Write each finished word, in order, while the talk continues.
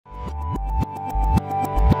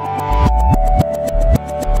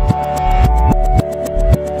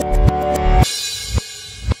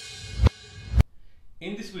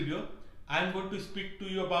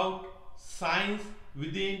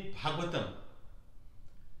Bhagavatam.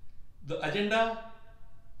 The agenda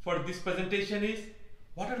for this presentation is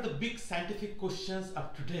what are the big scientific questions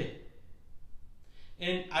of today,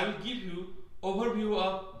 and I will give you overview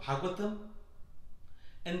of Bhagavatam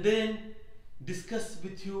and then discuss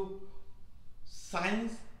with you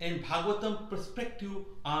science and Bhagavatam perspective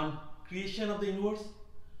on creation of the universe,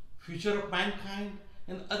 future of mankind,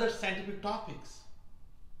 and other scientific topics.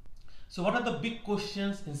 So what are the big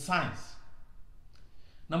questions in science?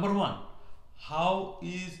 Number one, how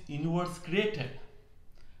is universe created?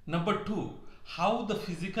 Number two, how the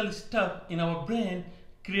physical stuff in our brain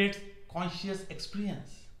creates conscious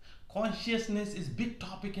experience. Consciousness is big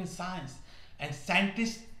topic in science, and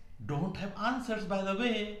scientists don't have answers, by the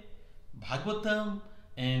way. Bhagavatam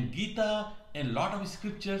and Gita and lot of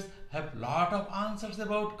scriptures have lot of answers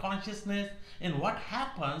about consciousness and what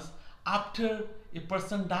happens after a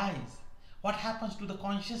person dies. What happens to the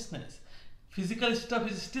consciousness? Physical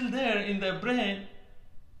stuff is still there in the brain,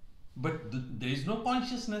 but there is no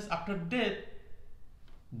consciousness after death.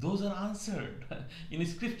 Those are answered in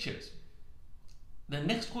scriptures. The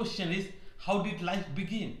next question is, how did life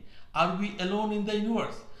begin? Are we alone in the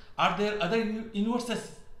universe? Are there other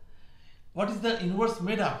universes? What is the universe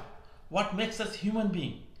made of? What makes us human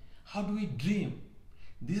being? How do we dream?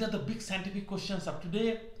 These are the big scientific questions of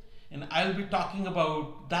today, and I will be talking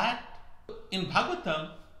about that. In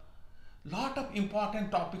Bhagavatam, lot of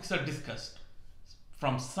important topics are discussed,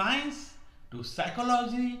 from science to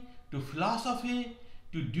psychology to philosophy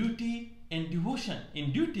to duty and devotion.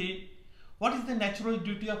 In duty, what is the natural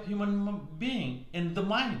duty of human being in the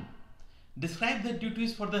mind? Describe the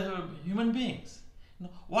duties for the human beings.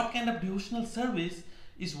 What kind of devotional service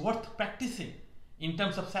is worth practicing? In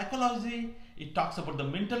terms of psychology, it talks about the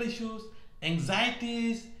mental issues,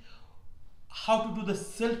 anxieties, how to do the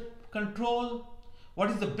self-control, what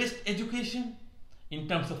is the best education. In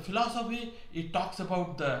terms of philosophy, it talks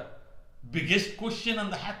about the biggest question on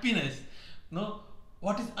the happiness.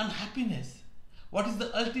 What is unhappiness? What is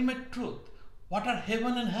the ultimate truth? What are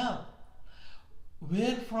heaven and hell?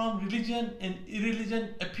 Where from religion and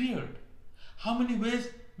irreligion appeared? How many ways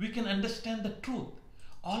we can understand the truth?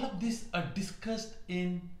 All of these are discussed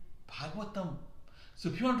in Bhagavatam. So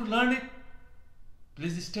if you want to learn it,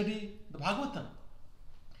 please study the Bhagavatam.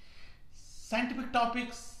 Scientific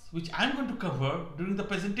topics which I am going to cover during the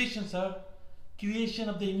presentations are creation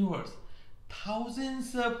of the universe.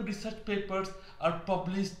 Thousands of research papers are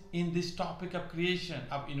published in this topic of creation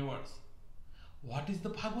of universe. What is the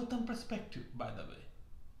Bhagavatam perspective, by the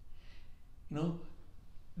way?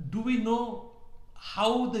 Do we know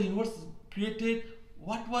how the universe was created?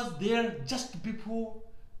 What was there just before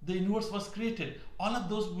the universe was created? All of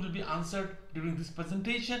those will be answered during this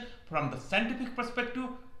presentation from the scientific perspective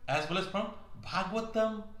as well as from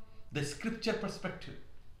Bhagavatam, the scripture perspective.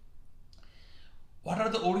 What are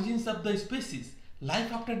the origins of the species?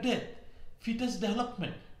 Life after death, fetus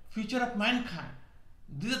development, future of mankind.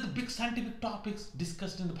 These are the big scientific topics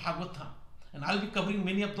discussed in the Bhagavatam, and I'll be covering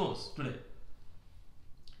many of those today.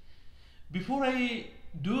 Before I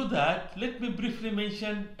do that, let me briefly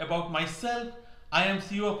mention about myself. I am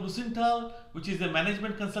CEO of Lucintal, which is a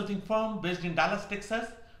management consulting firm based in Dallas, Texas.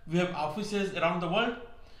 We have offices around the world.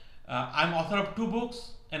 I'm author of 2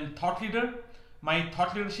 books and thought leader. My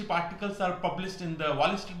thought leadership articles are published in the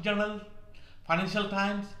Wall Street Journal, Financial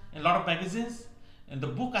Times, and a lot of magazines. And the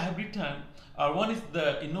book I have written, one is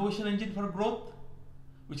the Innovation Engine for Growth,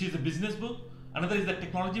 which is a business book. Another is the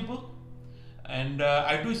technology book. And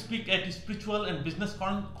I do speak at spiritual and business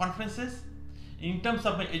conferences. In terms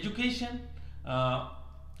of my education,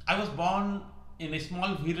 I was born in a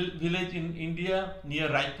small village in India near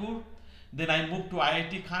Raipur. Then I moved to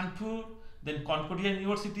IIT Kanpur, then Concordia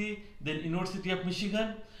University, then University of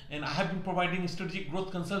Michigan, and I have been providing strategic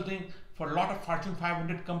growth consulting for a lot of Fortune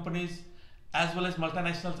 500 companies as well as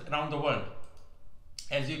multinationals around the world,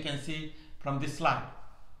 as you can see from this slide.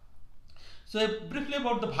 So briefly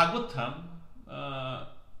about the Bhagavatam,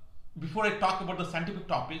 before I talk about the scientific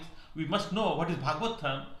topics, we must know what is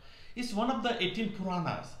Bhagavatam. It's one of the 18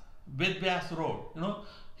 Puranas Ved Vyas wrote.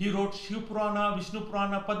 He wrote Shiv Purana, Vishnu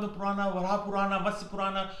Purana, Padma Purana, Varaha Purana, Matsya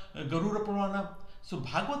Purana, Garuda Purana. So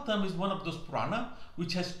Bhagavatam is one of those Purana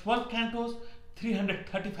which has 12 cantos,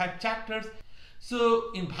 335 chapters.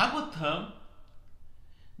 So in Bhagavatam,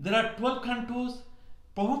 there are 12 cantos.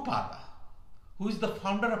 Prabhupada, who is the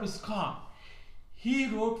founder of ISKCON, he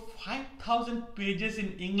wrote 5,000 pages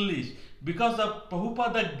in English. Because of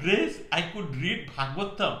Prabhupada's grace, I could read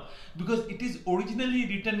Bhagavatam because it is originally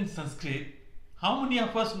written in Sanskrit. How many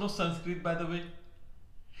of us know Sanskrit, by the way?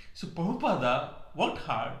 So Prabhupada worked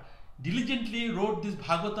hard. diligently wrote this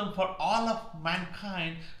Bhagavatam for all of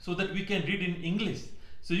mankind so that we can read in English.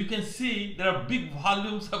 So you can see there are big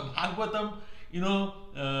volumes of Bhagavatam,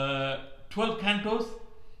 12 cantos.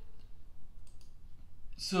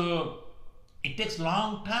 So it takes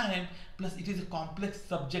long time, plus it is a complex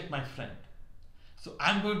subject, my friend. So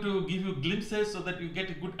I'm going to give you glimpses so that you get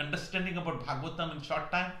a good understanding about Bhagavatam in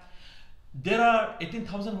short time. There are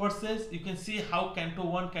 18,000 verses. You can see how Canto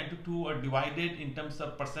 1, Canto 2 are divided in terms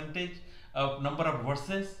of percentage of number of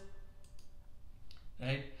verses,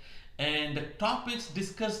 right? And the topics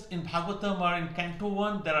discussed in Bhagavatam are in Canto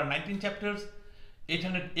 1, there are 19 chapters,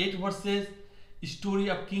 808 verses, story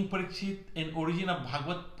of King Parikshit and origin of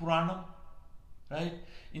Bhagavad Purana, right?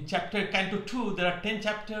 In Canto 2, there are 10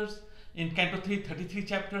 chapters. In Canto 3, 33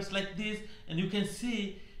 chapters like this. And you can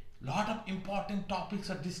see lot of important topics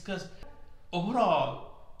are discussed.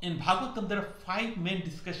 Overall, in Bhagavatam, there are 5 main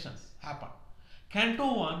discussions happen.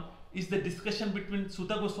 Canto 1 is the discussion between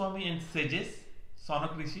Suta Goswami and sages,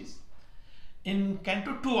 Sanak Rishis. In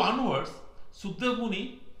Canto 2 onwards, Sukdev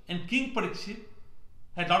Muni and King Parikshit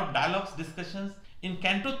had a lot of dialogues, discussions. In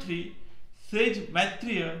Canto 3, sage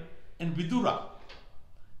Maitreya and Vidura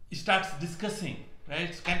starts discussing,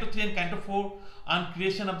 right? So Canto 3 and Canto 4 on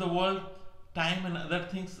creation of the world, time and other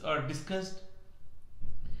things are discussed.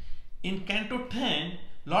 In Canto 10,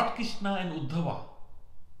 Lord Krishna and Uddhava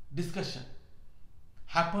discussion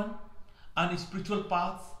happen on spiritual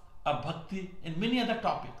paths of bhakti and many other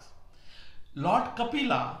topics. Lord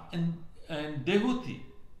Kapila and Dehuti,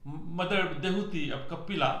 Mother Dehuti of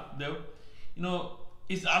Kapila, Dev,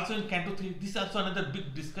 is also in Canto 3. This is also another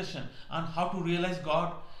big discussion on how to realize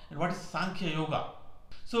God and what is Sankhya Yoga.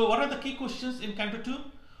 So what are the key questions in Canto 2?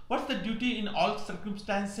 What's the duty in all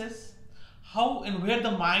circumstances? How and where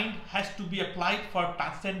the mind has to be applied for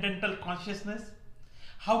transcendental consciousness?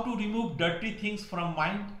 How to remove dirty things from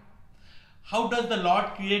mind? How does the Lord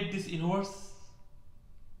create this universe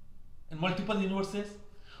and multiple universes?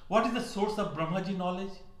 What is the source of Brahmaji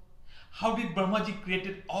knowledge? How did Brahmaji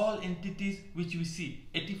created all entities which we see?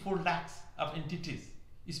 84 lakhs of entities,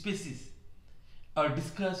 species are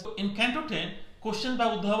discussed. In Canto 10, question by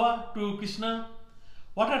Uddhava to Krishna,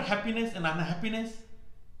 what are happiness and unhappiness?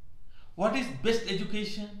 What is best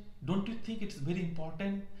education? Don't you think it's very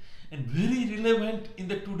important and very relevant in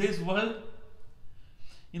the today's world?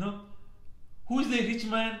 Who is a rich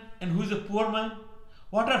man and who is a poor man?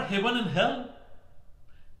 What are heaven and hell?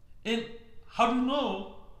 And how do you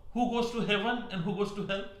know who goes to heaven and who goes to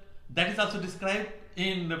hell? That is also described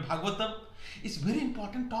in the Bhagavatam. It's a very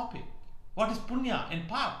important topic. What is punya and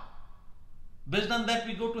pap? Based on that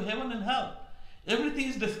we go to heaven and hell. Everything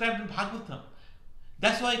is described in Bhagavatam.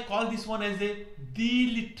 That's why I call this one as the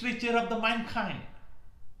literature of the mankind.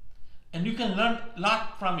 And you can learn a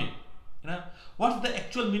lot from it. What's the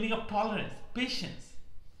actual meaning of tolerance, patience?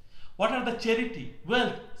 What are the charity,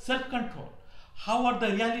 wealth, self-control? How are the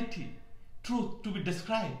reality, truth to be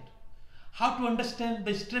described? How to understand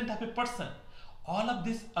the strength of a person? All of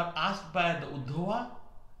these are asked by the Uddhava,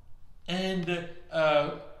 and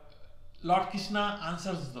Lord Krishna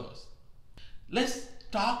answers those. Let's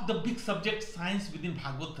talk the big subject science within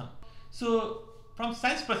Bhagavatam. So from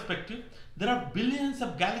science perspective, there are billions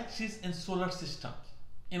of galaxies and solar systems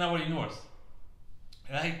in our universe,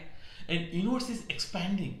 right? And universe is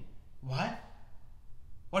expanding. Why?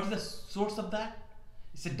 What is the source of that?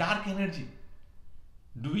 It's a dark energy.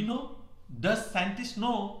 Do we know? Does scientists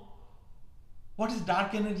know what is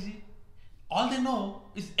dark energy? All they know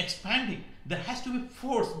is expanding. There has to be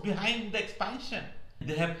force behind the expansion.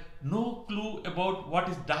 They have no clue about what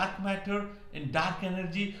is dark matter and dark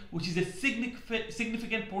energy, which is a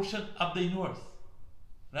significant portion of the universe,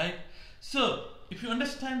 right? So if you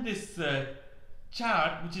understand this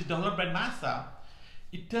chart, which is developed by NASA,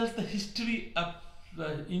 it tells the history of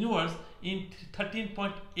the universe in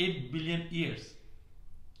 13.8 billion years,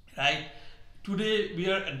 right? Today we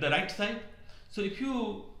are at the right side. So if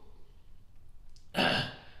you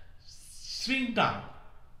shrink down,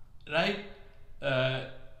 right,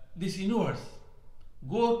 this universe,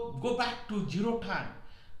 go back to 0 time.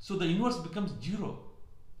 So the universe becomes 0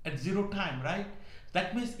 at 0 time, right?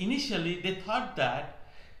 That means initially they thought that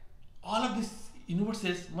all of these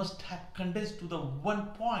universes must have condensed to the one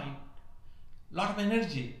point, lot of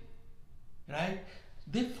energy, right?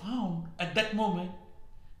 They found at that moment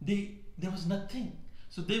there was nothing.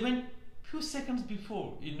 So they went few seconds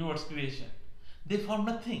before universe creation. They found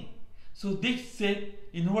nothing. So they said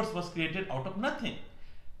universe was created out of nothing.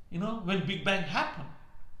 When Big Bang happened.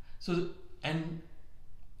 So, and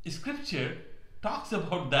scripture talks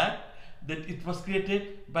about that it was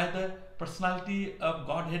created by the personality of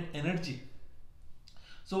Godhead energy.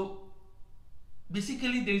 So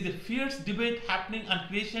basically there is a fierce debate happening on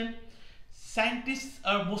creation. Scientists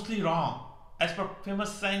are mostly wrong. As per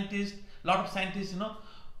famous scientists, lot of scientists,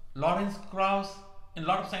 Lawrence Krauss, and a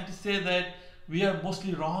lot of scientists say that we are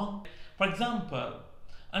mostly wrong. For example,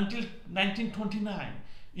 until 1929,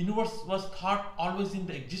 universe was thought always in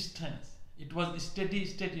the existence. It was a steady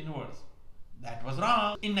state universe. That was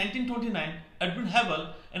wrong. In 1929, Edwin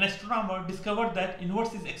Hubble, an astronomer, discovered that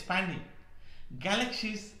universe is expanding.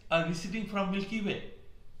 Galaxies are receding from Milky Way.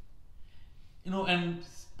 And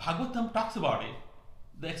Bhagavatam talks about it,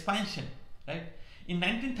 the expansion, right? In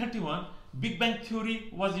 1931, Big Bang theory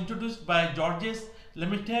was introduced by Georges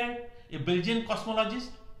Lemaitre, a Belgian cosmologist.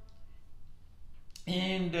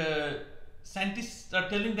 And scientists are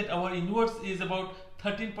telling that our universe is about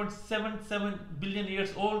 13.77 billion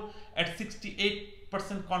years old at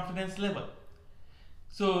 68% confidence level.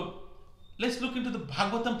 So let's look into the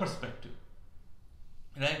Bhagavatam perspective,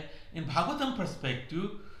 right? In Bhagavatam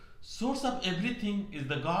perspective, source of everything is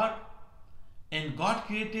the God, and God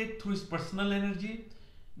created through his personal energy.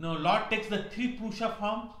 Lord takes the three Purusha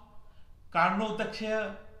forms: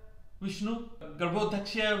 Karnodakshaya Vishnu,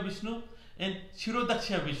 Garbhodakshaya Vishnu, and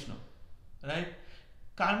Shirodakshaya Vishnu, right?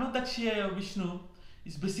 Karnodakshaya Vishnu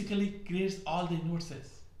is basically creates all the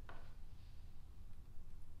universes.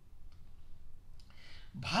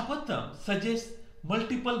 Bhagavatam suggests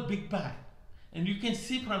multiple Big Bang, and you can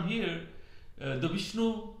see from here the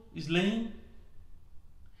Vishnu is laying,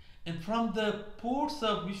 and from the pores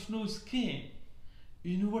of Vishnu's skin,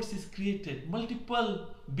 universe is created. Multiple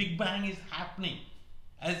Big Bang is happening,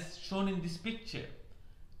 as shown in this picture,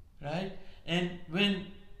 right? And when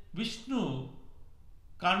Vishnu,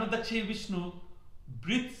 Karnodakshaya Vishnu,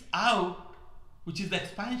 breathes out, which is the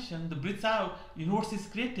expansion, the breathes out, universe is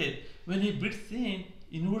created. When he breathes in,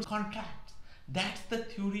 universe contracts. That's the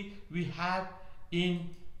theory we have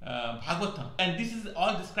in Bhagavatam. And this is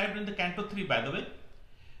all described in the Canto 3, by the way.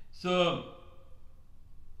 So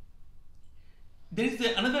there is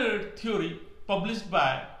another theory published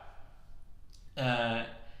by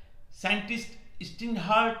scientists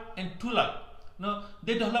Steinhardt and Tullock.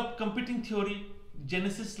 They developed competing theory,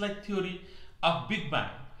 Genesis-like theory of Big Bang,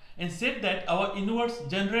 and said that our universe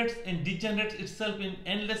generates and degenerates itself in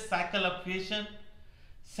endless cycle of creation.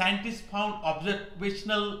 Scientists found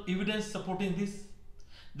observational evidence supporting this.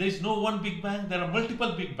 There is no one Big Bang, there are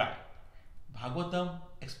multiple Big Bang. Bhagavatam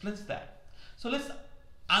explains that. So let's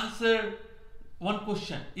answer one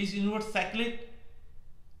question: is universe cyclic?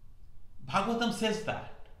 Bhagavatam says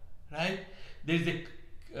that, right? There is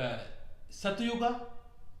a Satyuga,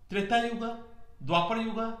 Treta Yuga, Dwapar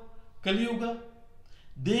Yuga, Kali Yuga.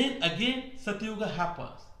 Then again Satyuga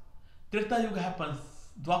happens, Treta Yuga happens,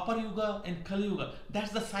 Dwapar Yuga and Kali Yuga.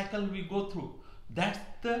 That's the cycle we go through. That's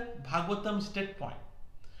the Bhagavatam state point.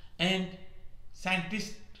 And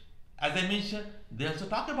scientists, as I mentioned, they also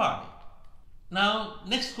talk about it. Now,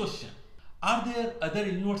 next question: are there other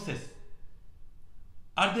universes?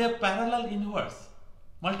 Are there parallel universe,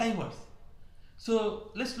 multiverse?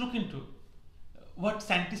 So let's look into what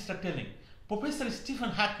scientists are telling. Professor Stephen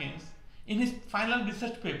Hawking, in his final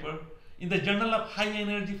research paper in the Journal of High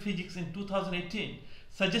Energy Physics in 2018,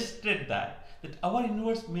 suggested that our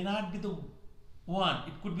universe may not be the one.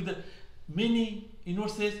 It could be the many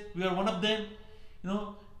universes. We are one of them,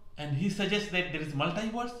 and he suggests that there is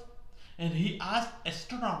multiverse, and he asked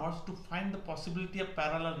astronomers to find the possibility of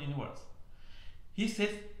parallel universe. He says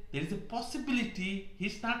there is a possibility,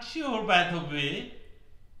 he's not sure, by the way,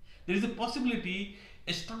 there is a possibility.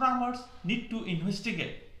 Astronomers need to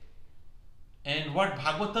investigate. And what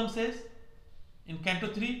Bhagavatam says in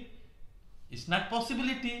Canto 3, it's not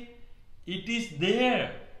possibility, it is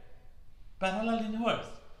there, parallel universe.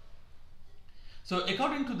 So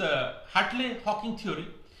according to the Hartley-Hawking theory,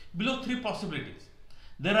 below three possibilities.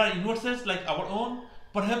 There are universes like our own,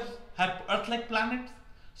 perhaps have Earth-like planets,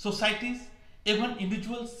 societies, even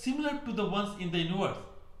individuals similar to the ones in the universe.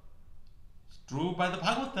 It's true by the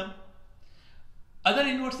Bhagavatam. Other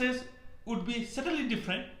universes would be certainly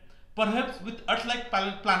different, perhaps with Earth-like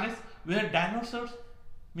planets where dinosaurs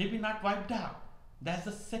maybe not wiped out. That's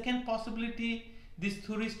the second possibility this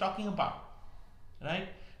theory is talking about, right?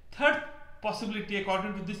 Third possibility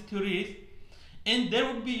according to this theory is, and there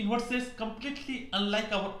would be universes completely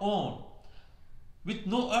unlike our own, with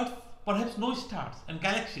no Earth, perhaps no stars and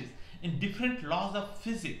galaxies, and different laws of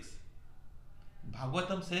physics.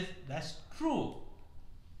 Bhagavatam says that's true.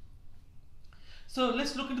 So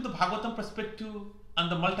let's look into the Bhagavatam perspective on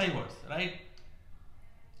the multiverse, right?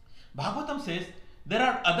 Bhagavatam says there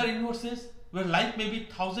are other universes where life may be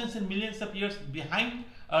thousands and millions of years behind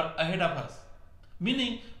or ahead of us.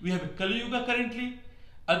 Meaning we have a Kali Yuga currently,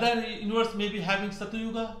 other universe may be having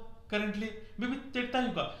Satyuga currently, maybe Treta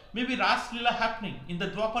Yuga, maybe Ras Leela happening in the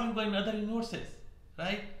Dwapar Yuga in other universes,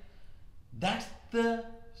 right? That's the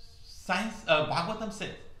science Bhagavatam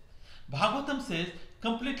says. Bhagavatam says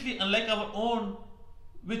completely unlike our own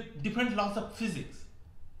with different laws of physics,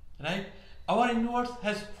 right? Our universe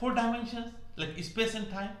has 4 dimensions like space and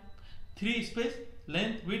time, 3 space,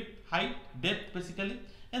 length, width, height, depth basically,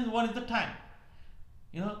 and 1 is the time.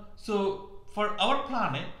 So for our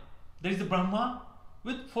planet there is a Brahma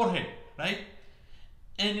with 4 heads, right?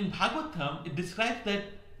 And in Bhagavatam it describes that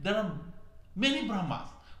there are many Brahmas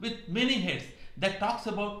with many heads that talks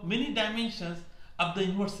about many dimensions of the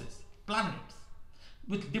universes, planets,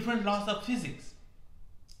 with different laws of physics,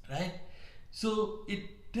 right? So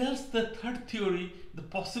it tells the third theory, the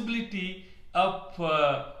possibility of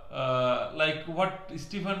like what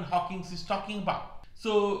Stephen Hawking is talking about.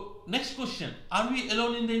 So next question, are we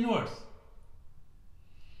alone in the universe?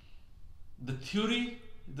 The theory,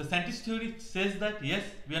 the scientist theory says that yes,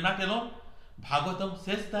 we are not alone. Bhagavatam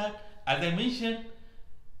says that, as I mentioned,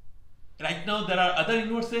 right now there are other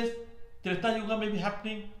universes. Treta Yuga may be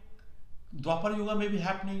happening, Dwapar Yuga may be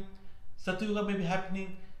happening, Satya Yuga may be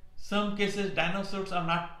happening. Some cases dinosaurs are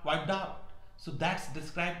not wiped out. So that's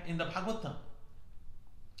described in the Bhagavatam.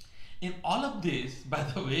 In all of this, by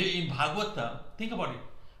the way, in Bhagavatam, think about it,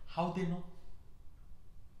 how they know.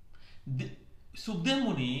 Sukdev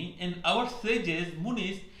Muni and our sages,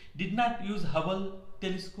 Munis, did not use Hubble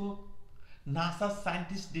telescope. NASA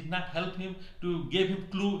scientists did not help him to give him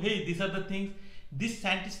clue, hey, these are the things. This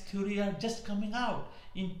scientist theory are just coming out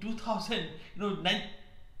in 2000,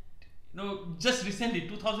 just recently,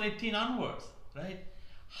 2018 onwards, right?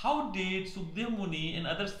 How did Sukdev Muni and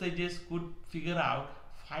other sages could figure out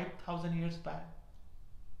 5,000 years back?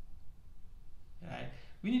 Right?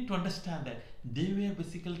 We need to understand that they were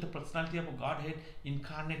basically the personality of a Godhead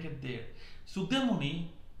incarnated there. Sukdev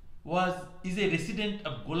Muni is a resident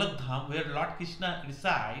of Golak Dham where Lord Krishna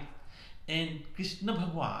resides, and Krishna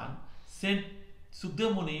Bhagwan sent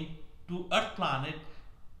Sukdev Muni to Earth planet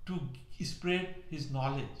to spread his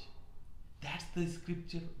knowledge. That's the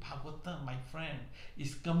scripture. Bhagavatam, my friend,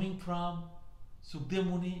 is coming from Sukdev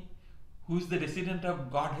Muni, who is the resident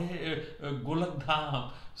of Godhead, Golak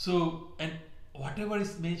Dham. So, and whatever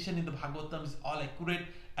is mentioned in the Bhagavatam is all accurate.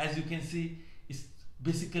 As you can see, it's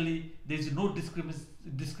basically there is no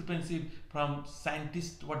discrepancy from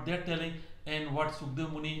scientists, what they're telling, and what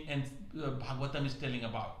Sukdev Muni and Bhagavatam is telling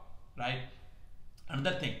about, right?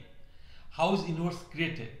 Another thing, how is universe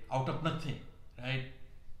created out of nothing, right?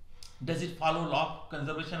 Does it follow law of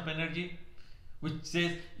conservation of energy, which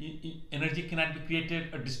says energy cannot be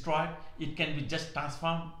created or destroyed, it can be just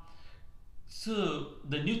transformed? So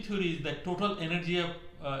the new theory is that total energy of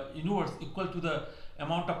universe equal to the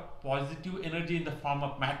amount of positive energy in the form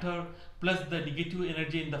of matter plus the negative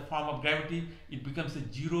energy in the form of gravity. It becomes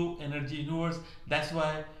a zero energy universe. That's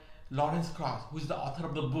why Lawrence Krauss, who is the author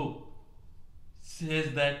of the book,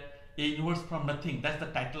 says that a universe from nothing, that's the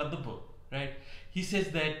title of the book, right? He says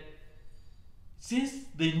that since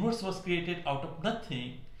the universe was created out of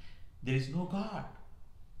nothing, there is no God.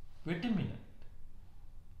 Wait a minute.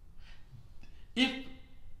 If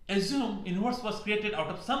assume universe was created out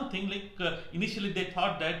of something, like initially they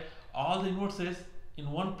thought that all the universes in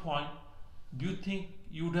one point, do you think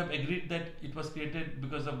you would have agreed that it was created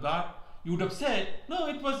because of God? You would have said, no,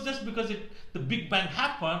 it was just because the Big Bang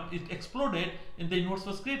happened, it exploded, and the universe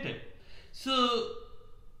was created. So,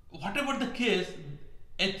 whatever the case,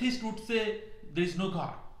 atheists would say there is no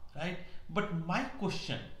God, right? But my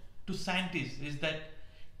question to scientists is that,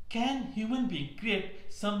 can human being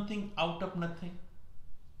create something out of nothing?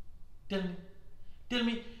 Tell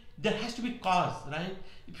me, there has to be cause, right?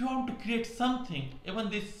 If you want to create something, even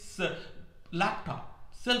this laptop,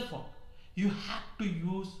 cell phone, you have to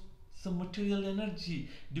use some material energy,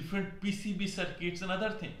 different PCB circuits and other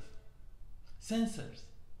things, sensors,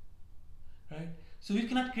 right? So we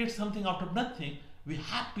cannot create something out of nothing. We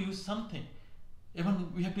have to use something.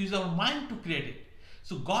 Even we have to use our mind to create it.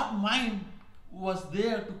 So God's mind was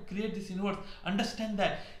there to create this universe. Understand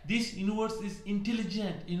that this universe is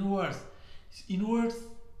intelligent universe. Universe,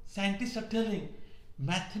 scientists are telling,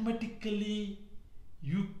 mathematically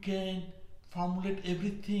you can formulate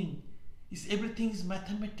everything. Everything is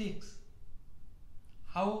mathematics.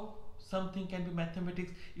 How something can be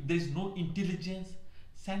mathematics if there is no intelligence?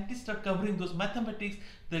 Scientists are covering those mathematics,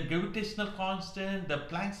 the gravitational constant, the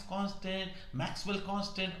Planck's constant, Maxwell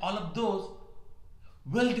constant, all of those,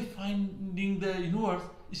 well defining the universe,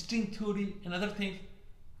 string theory and other things.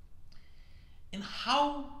 And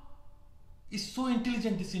how is so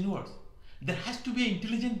intelligent this universe? There has to be an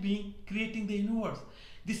intelligent being creating the universe.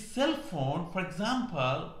 The cell phone, for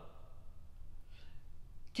example,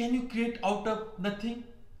 can you create out of nothing?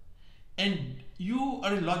 And you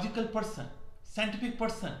are a logical person, scientific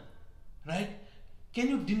person, right? Can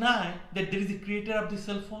you deny that there is a creator of the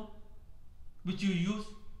cell phone which you use?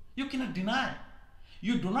 You cannot deny.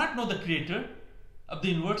 You do not know the creator of the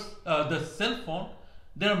universe, the cell phone.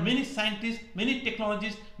 There are many scientists, many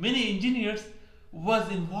technologists, many engineers was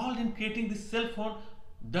involved in creating this cell phone,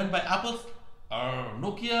 done by Apple or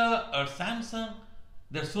Nokia or Samsung.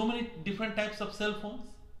 There are so many different types of cell phones,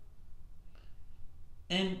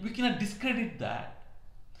 and we cannot discredit that.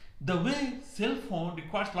 The way cell phone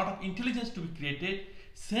requires a lot of intelligence to be created,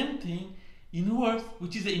 same thing, universe,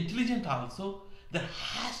 which is intelligent also, there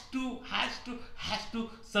has to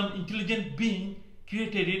some intelligent being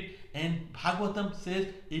created it, and Bhagavatam says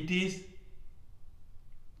it is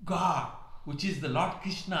God, which is the Lord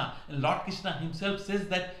Krishna, and Lord Krishna himself says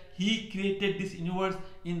that he created this universe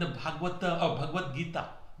in the Bhagavata or Bhagavad Gita,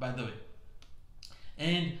 by the way.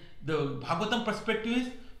 And the Bhagavatam perspective is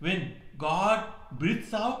when God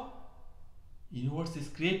breathes out, universe is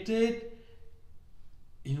created,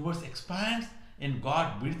 universe expands, and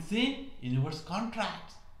God breathes in, universe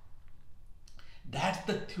contracts. That's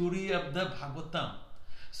the theory of the Bhagavatam.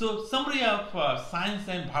 So summary of science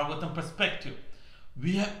and Bhagavatam perspective.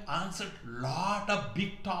 We have answered a lot of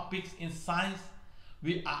big topics in science.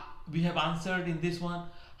 We have answered in this one,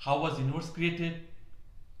 how was universe created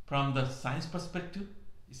from the science perspective.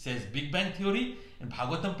 It says Big Bang theory, and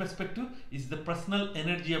Bhagavatam perspective is the personal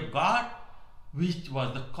energy of God, which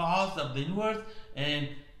was the cause of the universe. And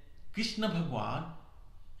Krishna Bhagwan,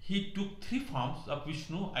 he took 3 forms of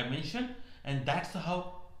Vishnu, I mentioned, and that's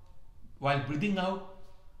how, while breathing out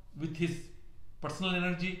with his personal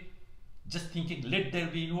energy, just thinking, let there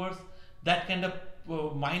be universe, that kind of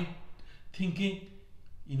mind thinking,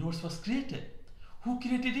 universe was created. Who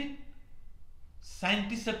created it?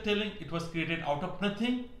 Scientists are telling it was created out of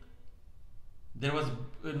nothing. There was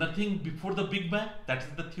nothing before the Big Bang. That is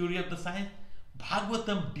the theory of the science.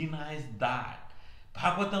 Bhagavatam denies that.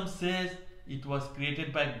 Bhagavatam says it was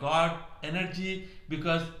created by God energy,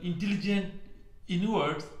 because intelligent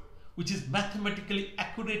universe, which is mathematically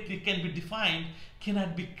accurately can be defined,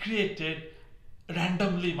 cannot be created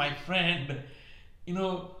randomly, my friend.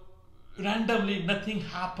 Randomly nothing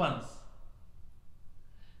happens.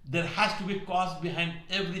 There has to be a cause behind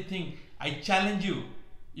everything. I challenge you,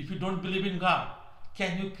 if you don't believe in God,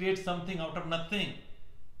 can you create something out of nothing?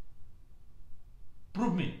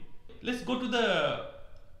 Prove me. Let's go to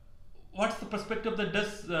what's the perspective that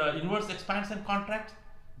does universe expands and contracts?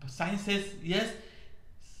 Science says yes.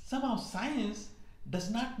 Somehow science does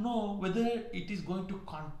not know whether it is going to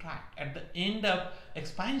contract at the end of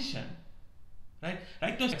expansion. Right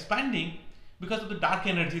now it's expanding because of the dark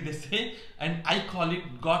energy, they say, and I call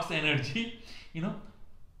it God's energy.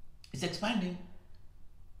 It's expanding.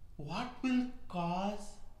 What will cause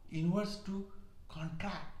universe to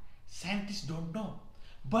contract? Scientists don't know,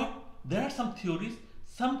 but there are some theories.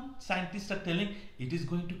 Some scientists are telling it is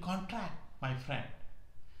going to contract, my friend.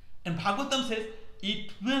 And Bhagavatam says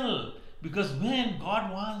it will, because when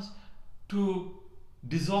God wants to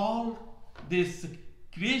dissolve this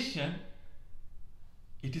creation,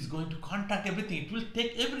 it is going to contract everything. It will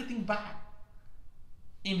take everything back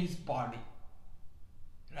in his body.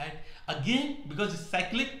 Right? Again, because it's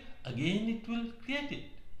cyclic, again it will create it.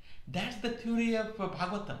 That's the theory of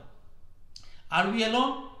Bhagavatam. Are we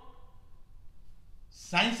alone?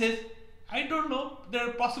 Science says, I don't know, there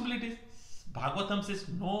are possibilities. Bhagavatam says,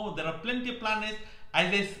 no, there are plenty of planets.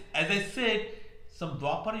 As I said, some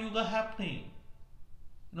Dwapar Yuga happening.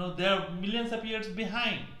 There are millions of years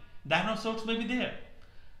behind. Dinosaurs may be there.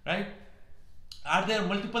 Right? Are there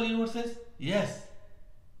multiple universes? Yes.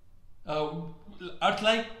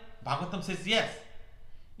 Earth-like? Bhagavatam says yes.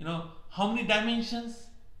 How many dimensions?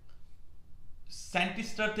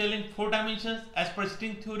 Scientists are telling 4 dimensions. As per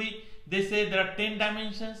string theory, they say there are 10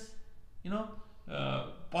 dimensions,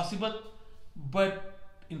 possible. But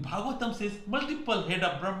in Bhagavatam says multiple head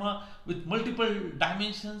of Brahma with multiple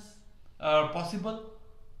dimensions are possible.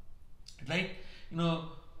 Right?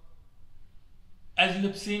 As you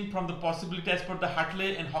have seen from the possibility as per the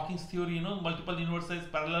Hartley and Hawking's theory, multiple universes,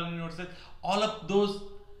 parallel universes, all of those,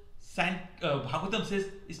 Bhagavatam says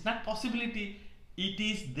it's not possibility, it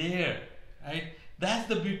is there. Right? That's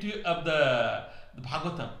the beauty of the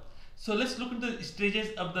Bhagavatam. So let's look at the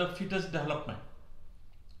stages of the fetus development.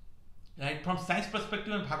 Right? From science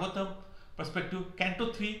perspective and Bhagavatam perspective,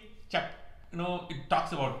 Canto 3, it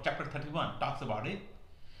talks about, chapter 31 talks about it.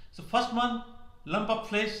 So first month, lump of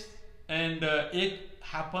flesh and egg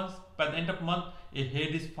happens. By the end of month, a head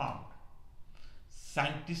is formed.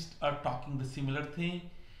 scientists are talking the similar thing.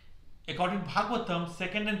 According to Bhagavatam,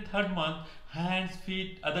 second and third month, hands,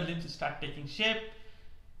 feet, other limbs start taking shape.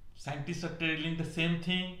 Scientists are telling the same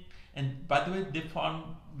thing. And by the way, they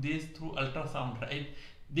found this through ultrasound, right?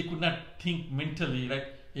 They could not think mentally, like,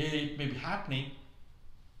 hey, it may be happening.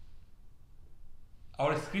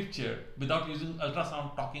 Our scripture, without using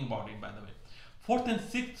ultrasound, talking about it, by the way. Fourth and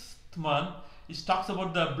sixth month, it talks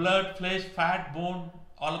about the blood, flesh, fat, bone,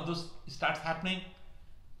 all of those starts happening.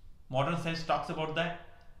 Modern science talks about that.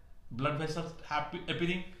 Blood vessels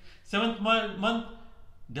appearing. Seventh month,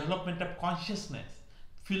 development of consciousness,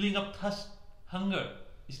 feeling of thirst, hunger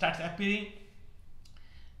starts appearing.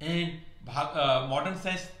 And modern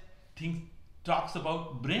science talks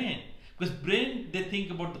about brain, because brain, they think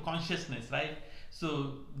about the consciousness, right?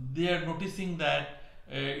 So they are noticing that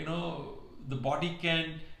the body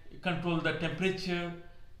can control the temperature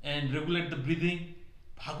and regulate the breathing.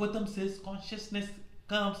 Bhagavatam says consciousness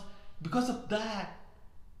comes because of that.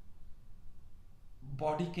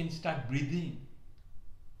 Body can start breathing.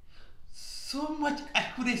 So much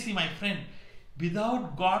accuracy, my friend.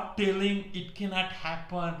 Without God telling, it cannot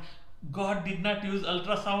happen. God did not use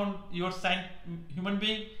ultrasound, your human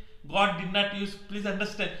being. God did not use, please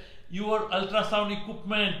understand, your ultrasound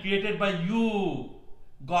equipment created by you.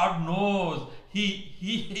 God knows. He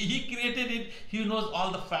created it. He knows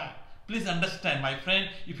all the facts. Please understand, my friend,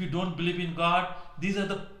 if you don't believe in God, these are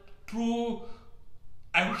the true,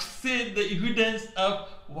 I would say, the evidence of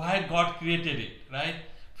why God created it, right?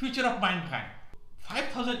 Future of mankind.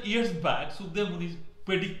 5,000 years back, Sukadeva Muni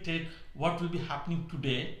predicted what will be happening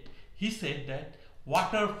today. He said that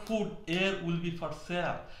water, food, air will be for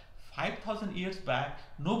sale. 5,000 years back,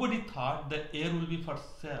 nobody thought that air will be for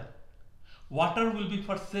sale. Water will be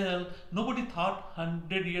for sale. Nobody thought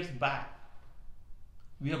 100 years back.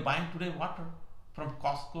 We are buying today water from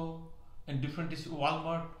Costco and different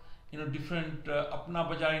Walmart, different Apna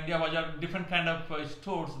Bazaar, India Bazaar, different kind of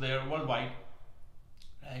stores there worldwide,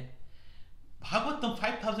 right? Bhagavatam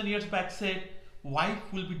 5,000 years back said,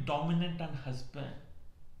 wife will be dominant on husband.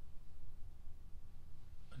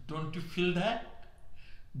 Don't you feel that?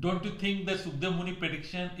 Don't you think that Sukadeva Muni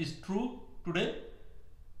prediction is true today?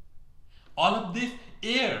 All of this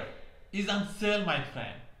air is on sale, my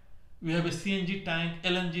friend. We have a CNG tank,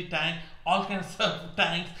 LNG tank, all kinds of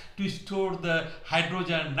tanks to store the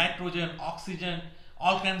hydrogen, nitrogen, oxygen,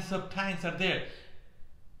 all kinds of tanks are there.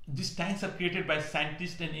 These tanks are created by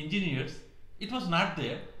scientists and engineers. It was not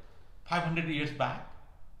there 500 years back,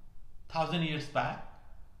 1,000 years back.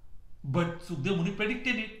 But Sukadeva Muni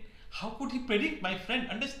predicted it. How could he predict, my friend?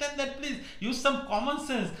 Understand that, please. Use some common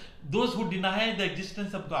sense. Those who deny the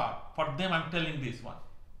existence of God, for them I'm telling this one.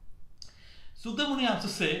 Sukadeva Muni also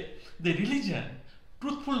said the religion,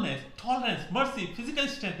 truthfulness, tolerance, mercy, physical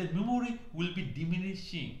strength and memory will be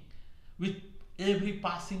diminishing with every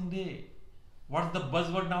passing day. What's the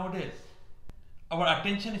buzzword nowadays? Our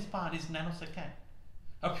attention span is nanosecond,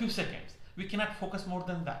 a few seconds. We cannot focus more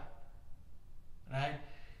than that, right?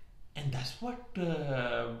 And that's what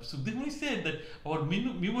Sukadeva Muni said, that our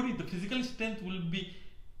memory, the physical strength will be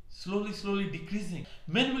slowly decreasing.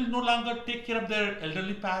 Men will no longer take care of their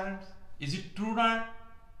elderly parents. Is it true now?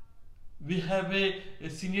 We have a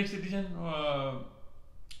senior citizen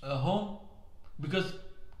home because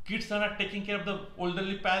kids are not taking care of the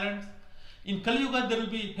elderly parents. In Kali Yuga, there will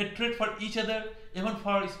be hatred for each other, even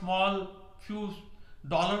for small few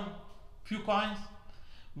dollars, few coins.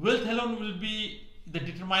 Wealth alone will be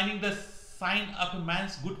determining the sign of a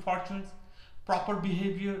man's good fortunes, proper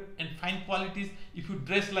behavior and fine qualities. If you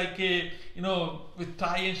dress like a, with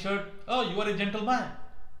tie and shirt, oh, you are a gentleman.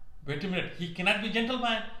 Wait a minute, he cannot be a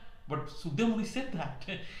gentleman. But Sukadeva Muni said that,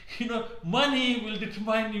 money will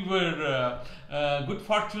determine your good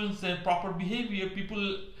fortunes and proper behavior.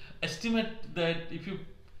 People estimate that if you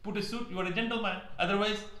put a suit, you are a gentleman.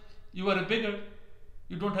 Otherwise, you are a beggar.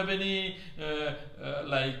 You don't have any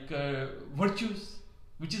virtues,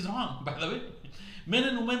 which is wrong, by the way. Men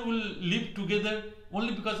and women will live together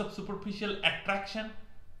only because of superficial attraction.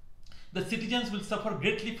 The citizens will suffer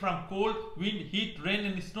greatly from cold, wind, heat, rain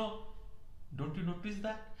and snow. Don't you notice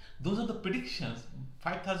that? Those are the predictions.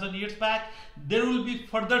 5,000 years back, there will be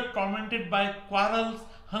further tormented by quarrels,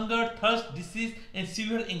 hunger, thirst, disease and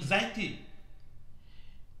severe anxiety.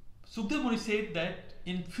 Sukadeva Muni said that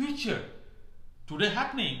in future, today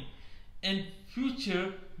happening, in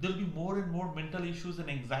future there will be more and more mental issues and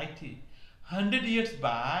anxiety. 100 years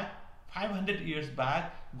back, 500 years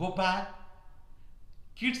back, go back,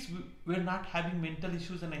 kids were not having mental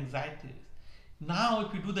issues and anxieties. Now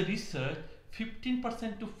if you do the research,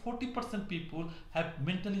 15% to 40% people have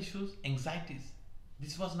mental issues, anxieties.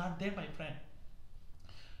 This was not there, my friend.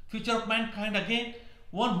 Future of mankind, again,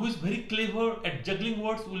 one who is very clever at juggling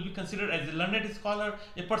words will be considered as a learned scholar.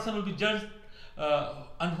 A person will be judged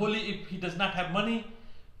unholy if he does not have money.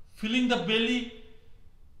 Filling the belly,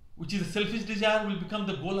 which is a selfish desire, will become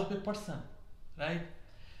the goal of a person, right?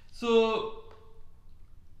 So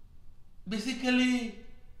basically,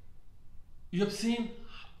 you have seen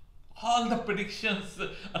all the predictions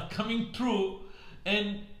are coming true,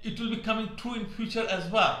 and it will be coming true in future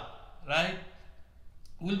as well, right?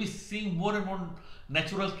 We'll be seeing more and more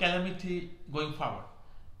natural calamity going forward.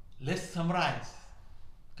 Let's summarize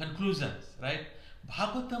conclusions, right?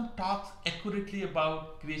 Bhagavatam talks accurately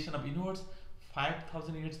about creation of universe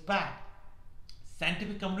 5,000 years back.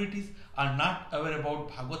 Scientific communities are not aware about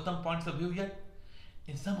Bhagavatam points of view yet,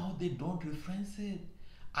 and somehow they don't reference it.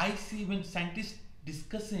 I see when scientists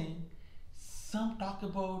discussing, some talk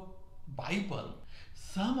about Bible.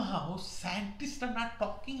 Somehow scientists are not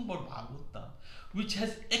talking about Bhagavatam, which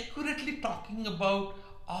has accurately talking about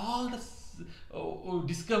all the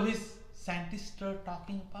discoveries scientists are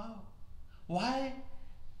talking about. Why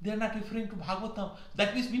they are not referring to Bhagavatam?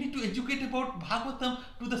 That means we need to educate about Bhagavatam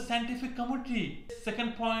to the scientific community.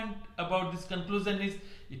 Second point about this conclusion is,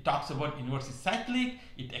 it talks about universe is cyclic,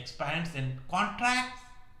 it expands and contracts.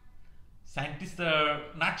 Scientists are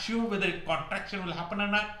not sure whether contraction will happen or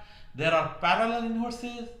not. There are parallel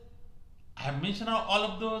universes. I have mentioned all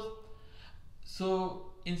of those.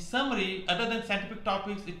 So in summary, other than scientific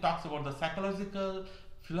topics, it talks about the psychological,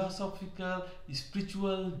 philosophical,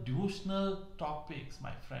 spiritual, devotional topics,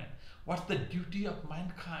 my friend. What's the duty of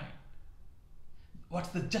mankind? What's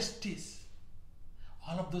the justice?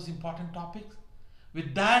 All of those important topics.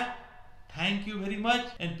 With that, thank you very much,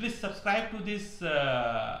 and please subscribe to this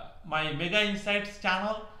my Mega Insights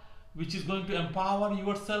channel, which is going to empower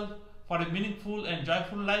yourself for a meaningful and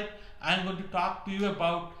joyful life. I am going to talk to you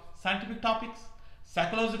about scientific topics,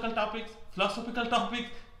 psychological topics, philosophical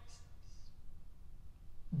topics,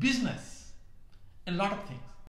 business, and a lot of things.